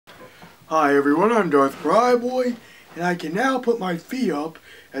Hi everyone, I'm Darth Boy, and I can now put my feet up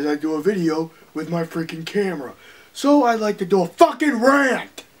as I do a video with my freaking camera. So I'd like to do a fucking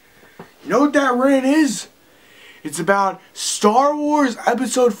rant! You know what that rant is? It's about Star Wars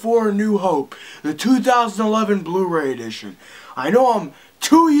Episode 4 A New Hope, the 2011 Blu-ray edition. I know I'm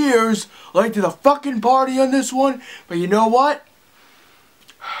 2 years late to the fucking party on this one, but you know what?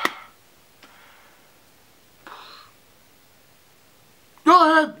 Go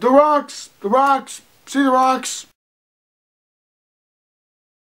ahead, the rocks, see the rocks?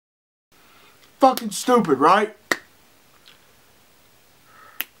 Fucking stupid, right?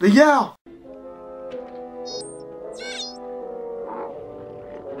 But yeah.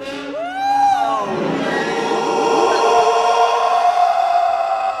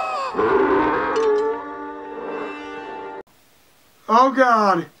 Oh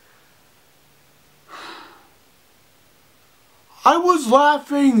God. I was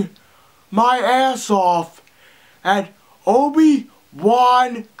laughing my ass off at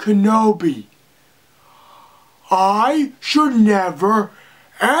Obi-Wan Kenobi. I should never,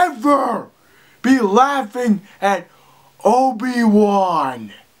 ever be laughing at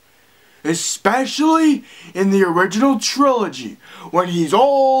Obi-Wan. Especially in the original trilogy, when he's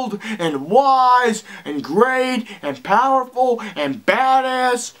old and wise and great and powerful and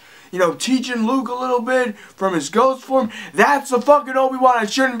badass. You know, teaching Luke a little bit from his ghost form. That's the fucking Obi-Wan I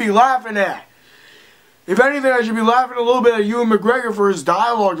shouldn't be laughing at. If anything, I should be laughing a little bit at Ewan McGregor for his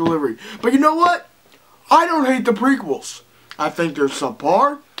dialogue delivery. But you know what? I don't hate the prequels. I think they're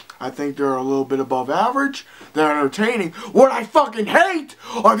subpar. I think they're a little bent above average. They're entertaining. What I fucking hate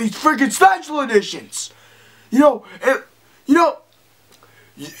are these freaking special editions.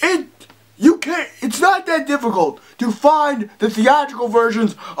 It's not that difficult to find the theatrical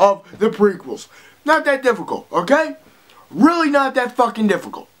versions of the prequels. Not that difficult, okay? Really not that fucking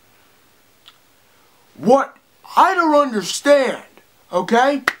difficult. What I don't understand,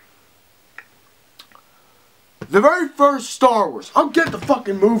 okay? The very first Star Wars. I'll get the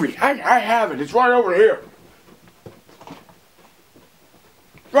fucking movie. I have it. It's right over here.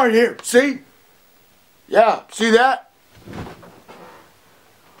 Right here. See? Yeah, see that?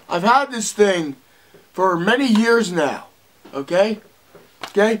 I've had this thing for many years now, okay?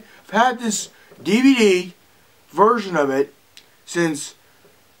 I've had this DVD version of it since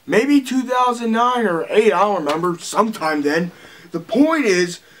maybe 2009 or 8, I don't remember, sometime then. The point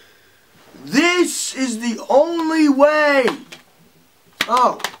is, this is the only way.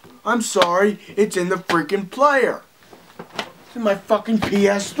 Oh, I'm sorry, it's in the freaking player. It's in my fucking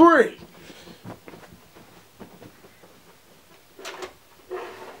PS3.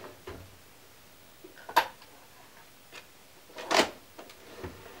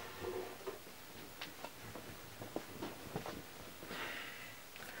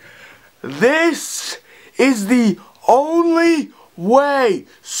 This is the only way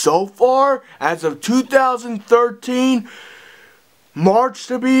so far as of 2013, March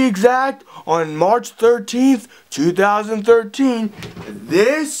to be exact, on March 13th, 2013,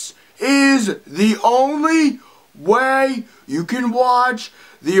 this is the only way you can watch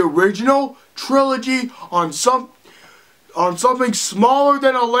the original trilogy on something smaller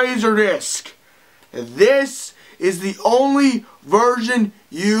than a laser disc. This is the only version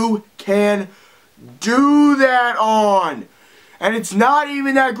you can do that on. And it's not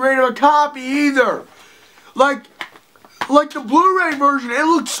even that great of a copy either. Like the Blu-ray version, it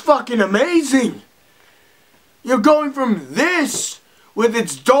looks fucking amazing. You're going from this, with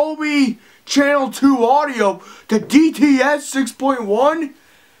its Dolby Channel 2 audio, to DTS 6.1.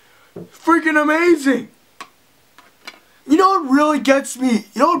 Freaking amazing. You know what really gets me,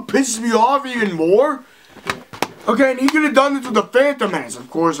 you know what pisses me off even more? Okay, and he could have done this with the Phantom Menace. Of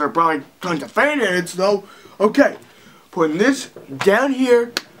course, there are probably tons of fan edits, though. Okay, putting this down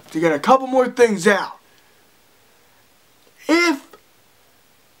here to get a couple more things out.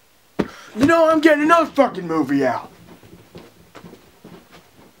 I'm getting another fucking movie out.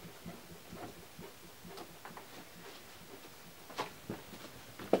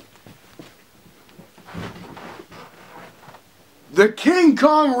 The King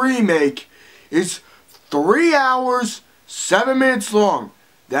Kong remake is 3 hours, 7 minutes long.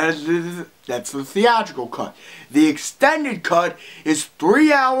 That's the theatrical cut. The extended cut is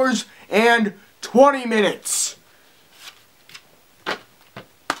 3 hours and 20 minutes.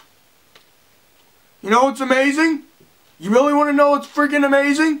 You know what's amazing? You really want to know what's freaking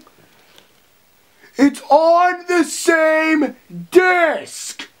amazing? It's on the same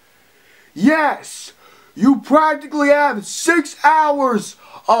disc. Yes, you practically have 6 hours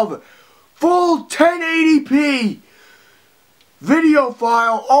of full 1080p video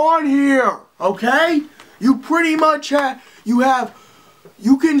file on here, okay? You pretty much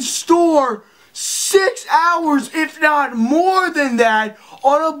you can store 6 hours, if not more than that,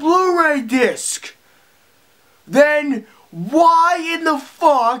 on a Blu-ray disc. Then why in the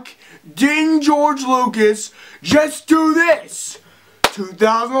fuck didn't George Lucas just do this?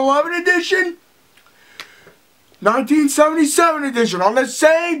 2011 edition, 1977 edition on the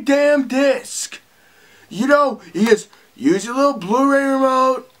same damn disc. You know, he just use your little Blu-ray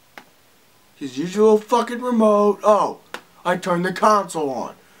remote. Just use your little fucking remote. Oh, I turned the console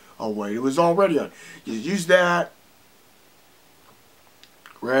on. Oh wait, it was already on. Just use that.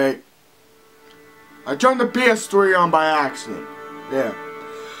 Great. I turned the PS3 on by accident. Yeah.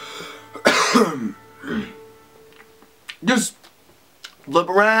 Just flip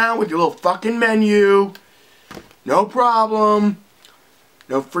around with your little fucking menu. No problem.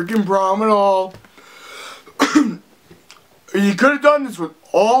 No freaking problem at all. You could have done this with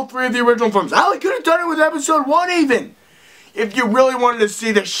all 3 of the original films. Hell, you could have done it with episode 1 even. If you really wanted to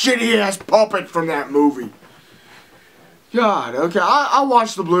see the shitty ass puppet from that movie. God, okay, I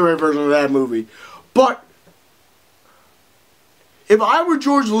watched the Blu-ray version of that movie. But if I were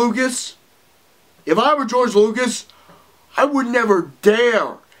George Lucas, I would never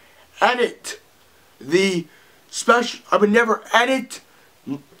dare edit the special. I would never edit.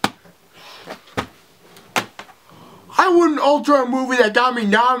 I wouldn't alter a movie that got me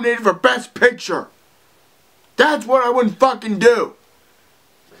nominated for Best Picture. That's what I wouldn't fucking do.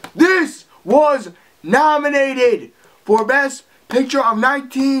 This was nominated for Best Picture of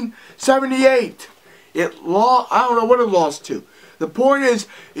 1978. It lost. I don't know what it lost to. The point is,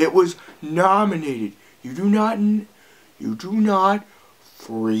 it was nominated. You do not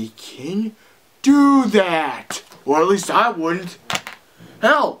freaking do that. Or at least I wouldn't.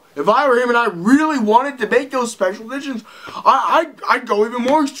 Hell, if I were him and I really wanted to make those special editions, I'd go even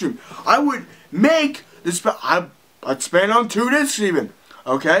more extreme. I would make I'd spend on 2 discs even.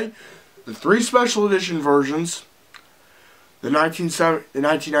 Okay, the 3 special edition versions, the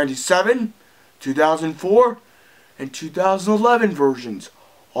 1997, 2004, and 2011 versions,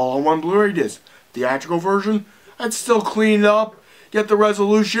 all on 1 Blu-ray disc. Theatrical version, I'd still clean it up, get the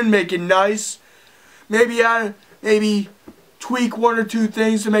resolution, make it nice, maybe tweak 1 or 2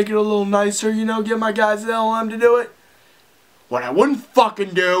 things to make it a little nicer, you know, get my guys at LM to do it. What I wouldn't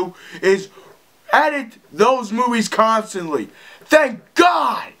fucking do is edit those movies constantly. Thank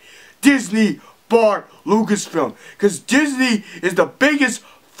God Disney bought Lucasfilm, because Disney is the biggest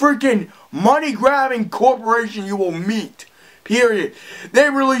freaking money-grabbing corporation you will meet. Period. They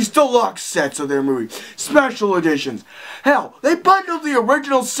released deluxe sets of their movies, special editions. Hell, they bundled the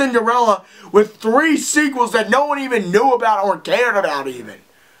original Cinderella with 3 sequels that no one even knew about or cared about even.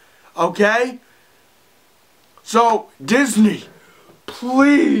 Okay? So, Disney,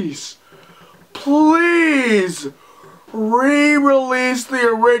 please, please re-release the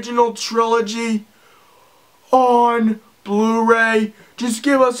original trilogy on Blu-ray. Just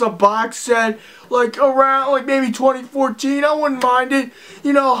give us a box set, like maybe 2014. I wouldn't mind it.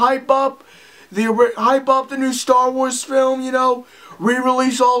 You know, hype up the new Star Wars film. You know,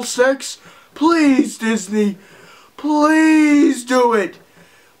 re-release all 6. Please, Disney, please do it.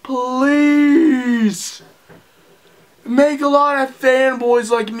 Please make a lot of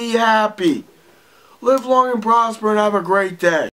fanboys like me happy. Live long and prosper and have a great day.